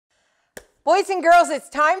Boys and girls, it's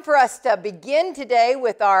time for us to begin today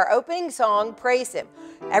with our opening song, Praise Him.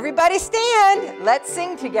 Everybody stand. Let's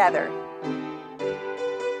sing together.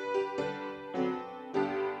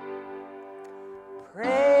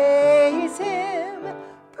 Praise Him,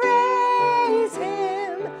 praise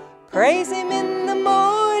Him, praise Him in the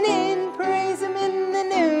morning, praise Him in the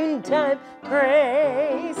noontime,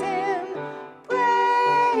 praise Him,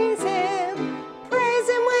 praise Him, praise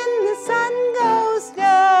Him when the sun goes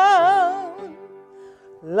down.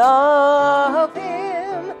 Love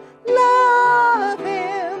Him, love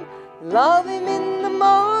Him, love Him in the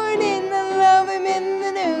morning, love Him in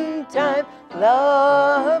the noontime,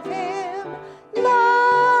 love Him,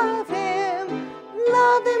 love Him,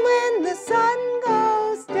 love Him when the sun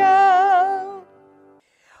goes down.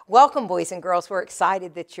 Welcome, boys and girls. We're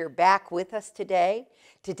excited that you're back with us today.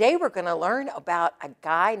 Today we're going to learn about a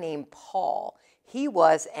guy named Paul. He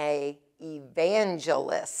was an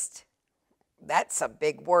evangelist. That's a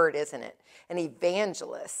big word, isn't it? An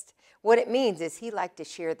evangelist. What it means is he liked to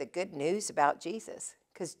share the good news about Jesus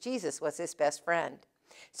because Jesus was his best friend.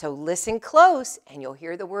 So listen close and you'll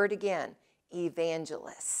hear the word again,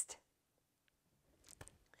 evangelist.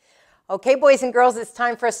 Okay, boys and girls, it's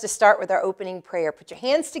time for us to start with our opening prayer. Put your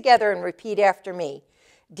hands together and repeat after me.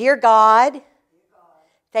 Dear God,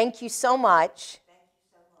 thank you so much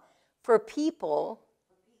for people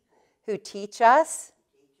who teach us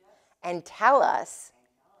and tell us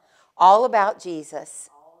all about Jesus.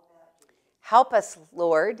 Help us,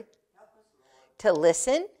 Lord, to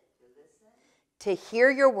listen, to hear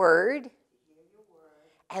your word,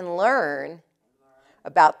 and learn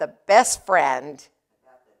about the best friend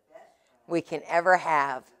we can ever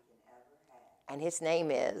have. And his name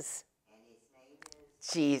is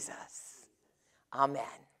Jesus. Amen.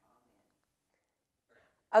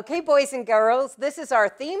 Okay, boys and girls, this is our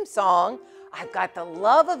theme song. I've got the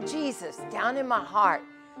love of Jesus down in my heart.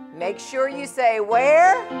 Make sure you say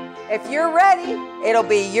where. If you're ready, it'll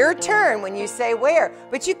be your turn when you say where.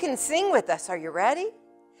 But you can sing with us. Are you ready?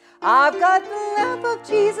 I've got the love of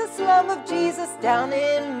Jesus down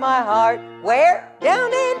in my heart. Where?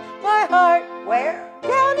 Down in my heart. Where?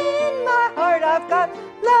 Down in my heart. I've got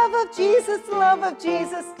love of Jesus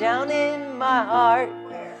down in my heart.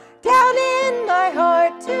 Where? Down in my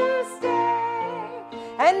heart to stay.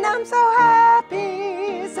 And I'm so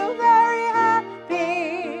happy, so very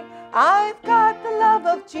happy. I've got the love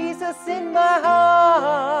of Jesus in my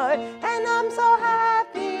heart. And I'm so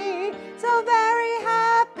happy, so very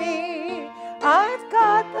happy. I've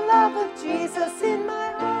got the love of Jesus in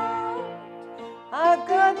my heart. I've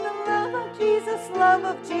got the love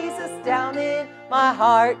of Jesus down in my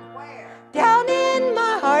heart. Down in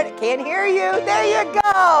my heart. I can't hear you. There you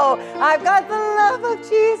go. I've got the love of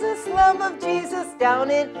Jesus down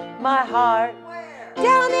in my heart.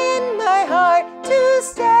 Down in my heart to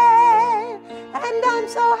stay. And I'm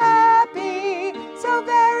so happy, so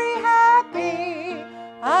very happy.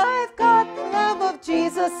 I've got the love of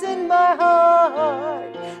Jesus in my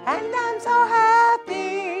heart. And I'm so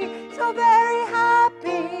happy, so very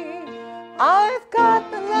happy. I've got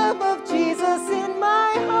the love of Jesus in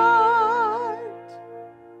my heart.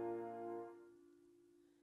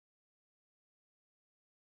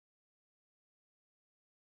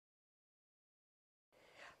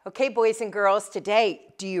 Okay, boys and girls, today,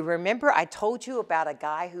 do you remember I told you about a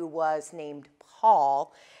guy who was named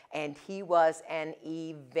Paul, and he was an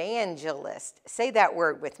evangelist? Say that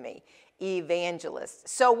word with me, evangelist.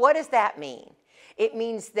 So what does that mean? It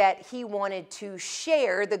means that he wanted to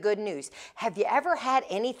share the good news. Have you ever had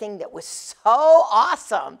anything that was so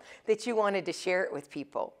awesome that you wanted to share it with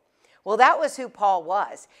people? Well, that was who Paul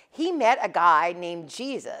was. He met a guy named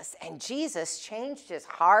Jesus, and Jesus changed his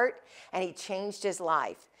heart and he changed his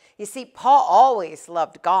life. You see, Paul always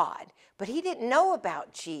loved God, but he didn't know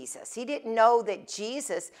about Jesus. He didn't know that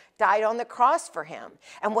Jesus died on the cross for him.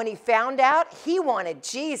 And when he found out, he wanted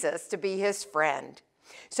Jesus to be his friend.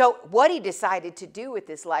 So what he decided to do with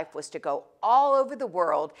his life was to go all over the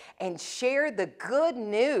world and share the good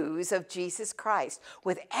news of Jesus Christ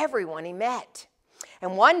with everyone he met.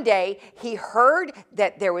 And one day he heard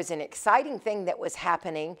that there was an exciting thing that was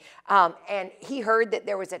happening, and he heard that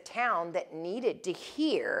there was a town that needed to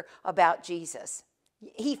hear about Jesus.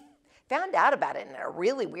 He found out about it in a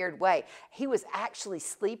really weird way. He was actually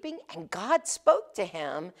sleeping, and God spoke to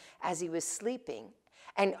him as he was sleeping.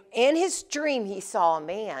 And in his dream, he saw a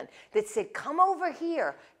man that said, come over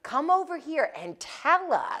here and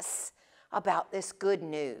tell us about this good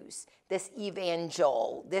news, this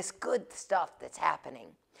evangel, this good stuff that's happening.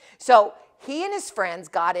 So he and his friends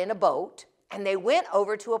got in a boat and they went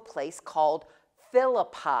over to a place called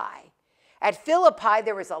Philippi. At Philippi,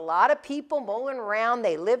 there was a lot of people mulling around.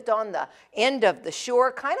 They lived on the end of the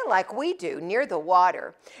shore, kind of like we do, near the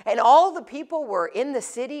water. And all the people were in the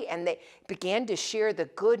city, and they began to share the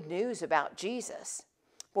good news about Jesus.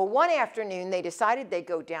 Well, one afternoon, they decided they'd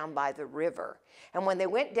go down by the river. And when they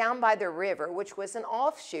went down by the river, which was an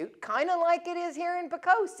offshoot, kind of like it is here in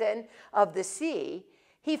Poquoson, of the sea,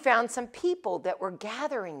 he found some people that were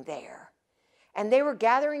gathering there. And they were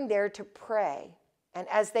gathering there to pray. And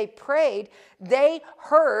as they prayed, they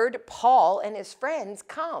heard Paul and his friends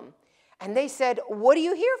come. And they said, "What are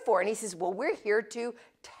you here for?" And he says, "Well, we're here to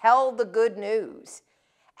tell the good news."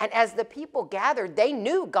 And as the people gathered, they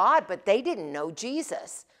knew God, but they didn't know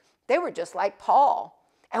Jesus. They were just like Paul.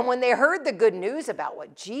 And when they heard the good news about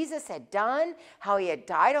what Jesus had done, how he had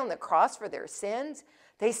died on the cross for their sins,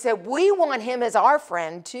 they said, "We want him as our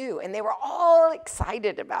friend too." And they were all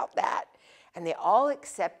excited about that. And they all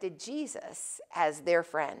accepted Jesus as their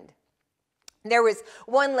friend. There was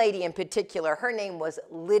one lady in particular, her name was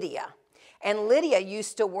Lydia. And Lydia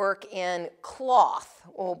used to work in cloth.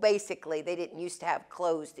 Well, basically, they didn't used to have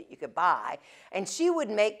clothes that you could buy. And she would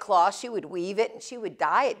make cloth, she would weave it, and she would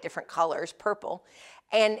dye it different colors, purple.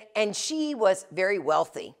 And she was very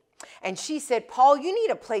wealthy. And she said, "Paul, you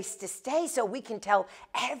need a place to stay so we can tell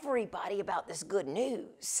everybody about this good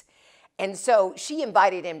news." And so she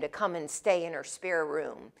invited him to come and stay in her spare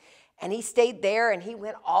room. And he stayed there, and he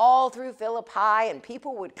went all through Philippi, and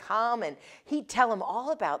people would come, and he'd tell them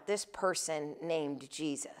all about this person named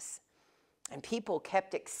Jesus. And people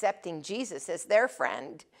kept accepting Jesus as their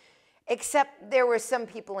friend, except there were some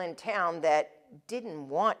people in town that didn't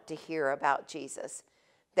want to hear about Jesus.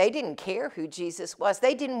 They didn't care who Jesus was.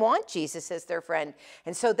 They didn't want Jesus as their friend.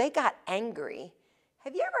 And so they got angry.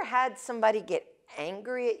 Have you ever had somebody get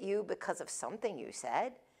angry at you because of something you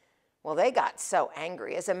said? Well, they got so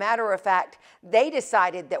angry. As a matter of fact, they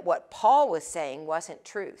decided that what Paul was saying wasn't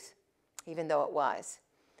truth, even though it was.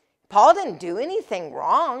 Paul didn't do anything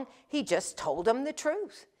wrong. He just told them the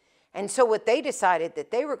truth. And so what they decided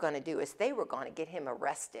that they were going to do is they were going to get him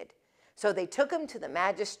arrested. So they took him to the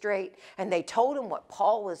magistrate, and they told him what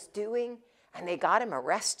Paul was doing, and they got him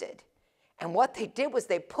arrested. And what they did was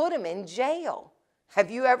they put him in jail. Have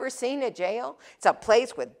you ever seen a jail? It's a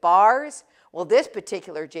place with bars. Well, this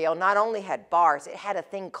particular jail not only had bars, it had a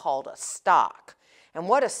thing called a stock. And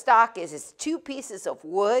what a stock is two pieces of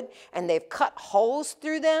wood, and they've cut holes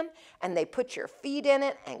through them, and they put your feet in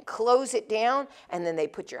it and close it down, and then they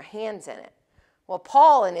put your hands in it. Well,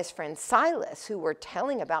 Paul and his friend Silas, who were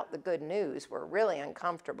telling about the good news, were really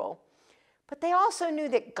uncomfortable. But they also knew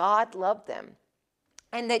that God loved them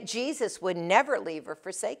and that Jesus would never leave or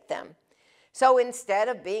forsake them. So instead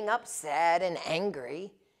of being upset and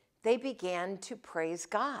angry, they began to praise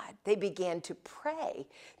God. They began to pray.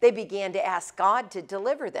 They began to ask God to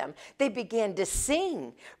deliver them. They began to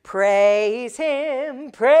sing, "Praise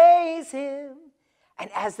him, praise him."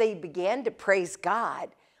 And as they began to praise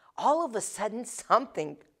God, all of a sudden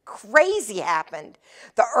something crazy happened.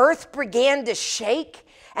 The earth began to shake,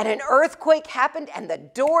 and an earthquake happened, and the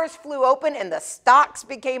doors flew open, and the stocks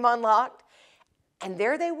became unlocked. And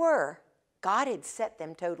there they were. God had set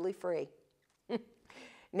them totally free.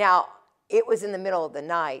 Now, it was in the middle of the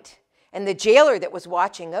night, and the jailer that was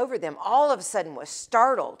watching over them all of a sudden was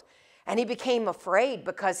startled, and he became afraid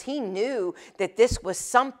because he knew that this was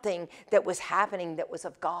something that was happening that was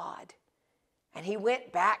of God. And he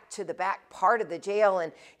went back to the back part of the jail,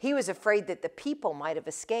 and he was afraid that the people might have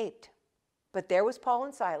escaped. But there was Paul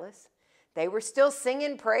and Silas. They were still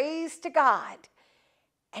singing praise to God.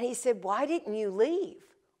 And he said, "Why didn't you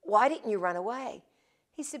leave? Why didn't you run away?"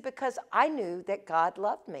 He said, "Because I knew that God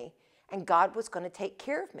loved me, and God was going to take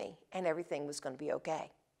care of me, and everything was going to be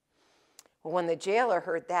okay." Well, when the jailer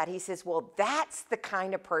heard that, he says, "Well, that's the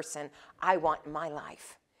kind of person I want in my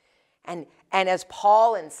life." And as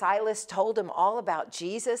Paul and Silas told him all about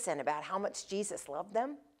Jesus and about how much Jesus loved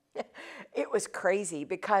them, it was crazy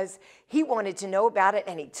because he wanted to know about it,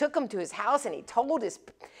 and he took them to his house, and he told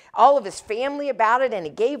all of his family about it, and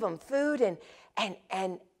he gave them food, and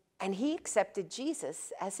he accepted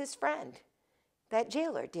Jesus as his friend. That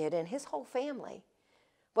jailer did, and his whole family.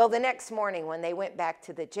 Well, the next morning when they went back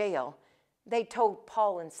to the jail, they told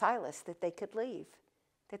Paul and Silas that they could leave,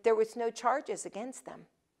 that there was no charges against them.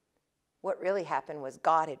 What really happened was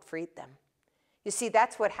God had freed them. You see,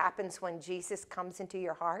 that's what happens when Jesus comes into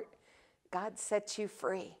your heart. God sets you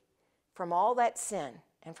free from all that sin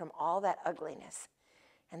and from all that ugliness.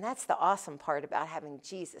 And that's the awesome part about having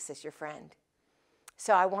Jesus as your friend.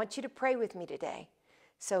 So I want you to pray with me today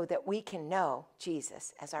so that we can know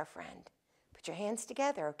Jesus as our friend. Put your hands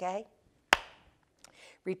together, okay?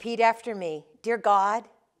 Repeat after me. Dear God,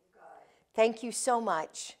 Thank you so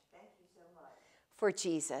much for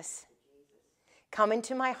Jesus. Come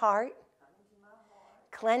into my heart.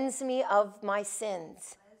 Cleanse me of my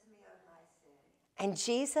sins. And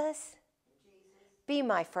Jesus, be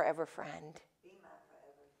my forever friend.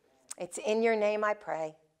 It's in your name I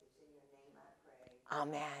pray.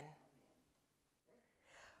 Amen.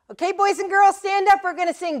 Okay, boys and girls, stand up. We're going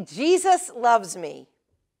to sing Jesus Loves Me.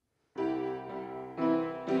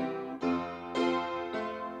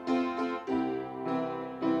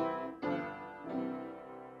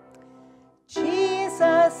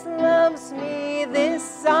 Jesus loves me,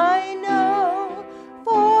 this I know,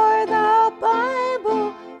 for the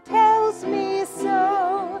Bible tells me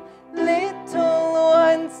so. Little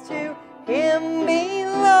ones to him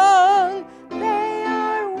belong. They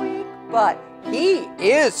are weak, but he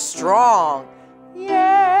is strong.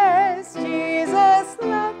 Yes, Jesus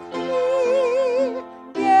loves me.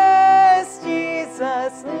 Yes,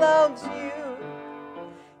 Jesus loves you.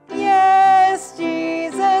 Yes,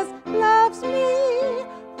 Jesus loves me,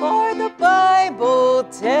 for the Bible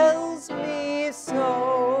tells me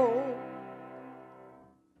so.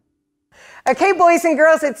 Okay, boys and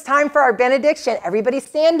girls, it's time for our benediction. Everybody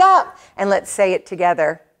stand up and let's say it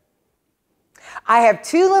together. I have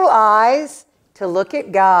 2 little eyes to look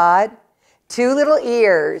at God, 2 little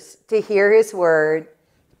ears to hear his word,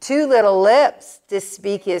 2 little lips to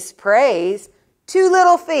speak his praise, 2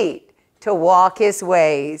 little feet to walk his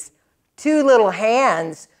ways, 2 little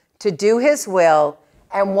hands to do his will,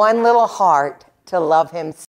 and 1 little heart to love him.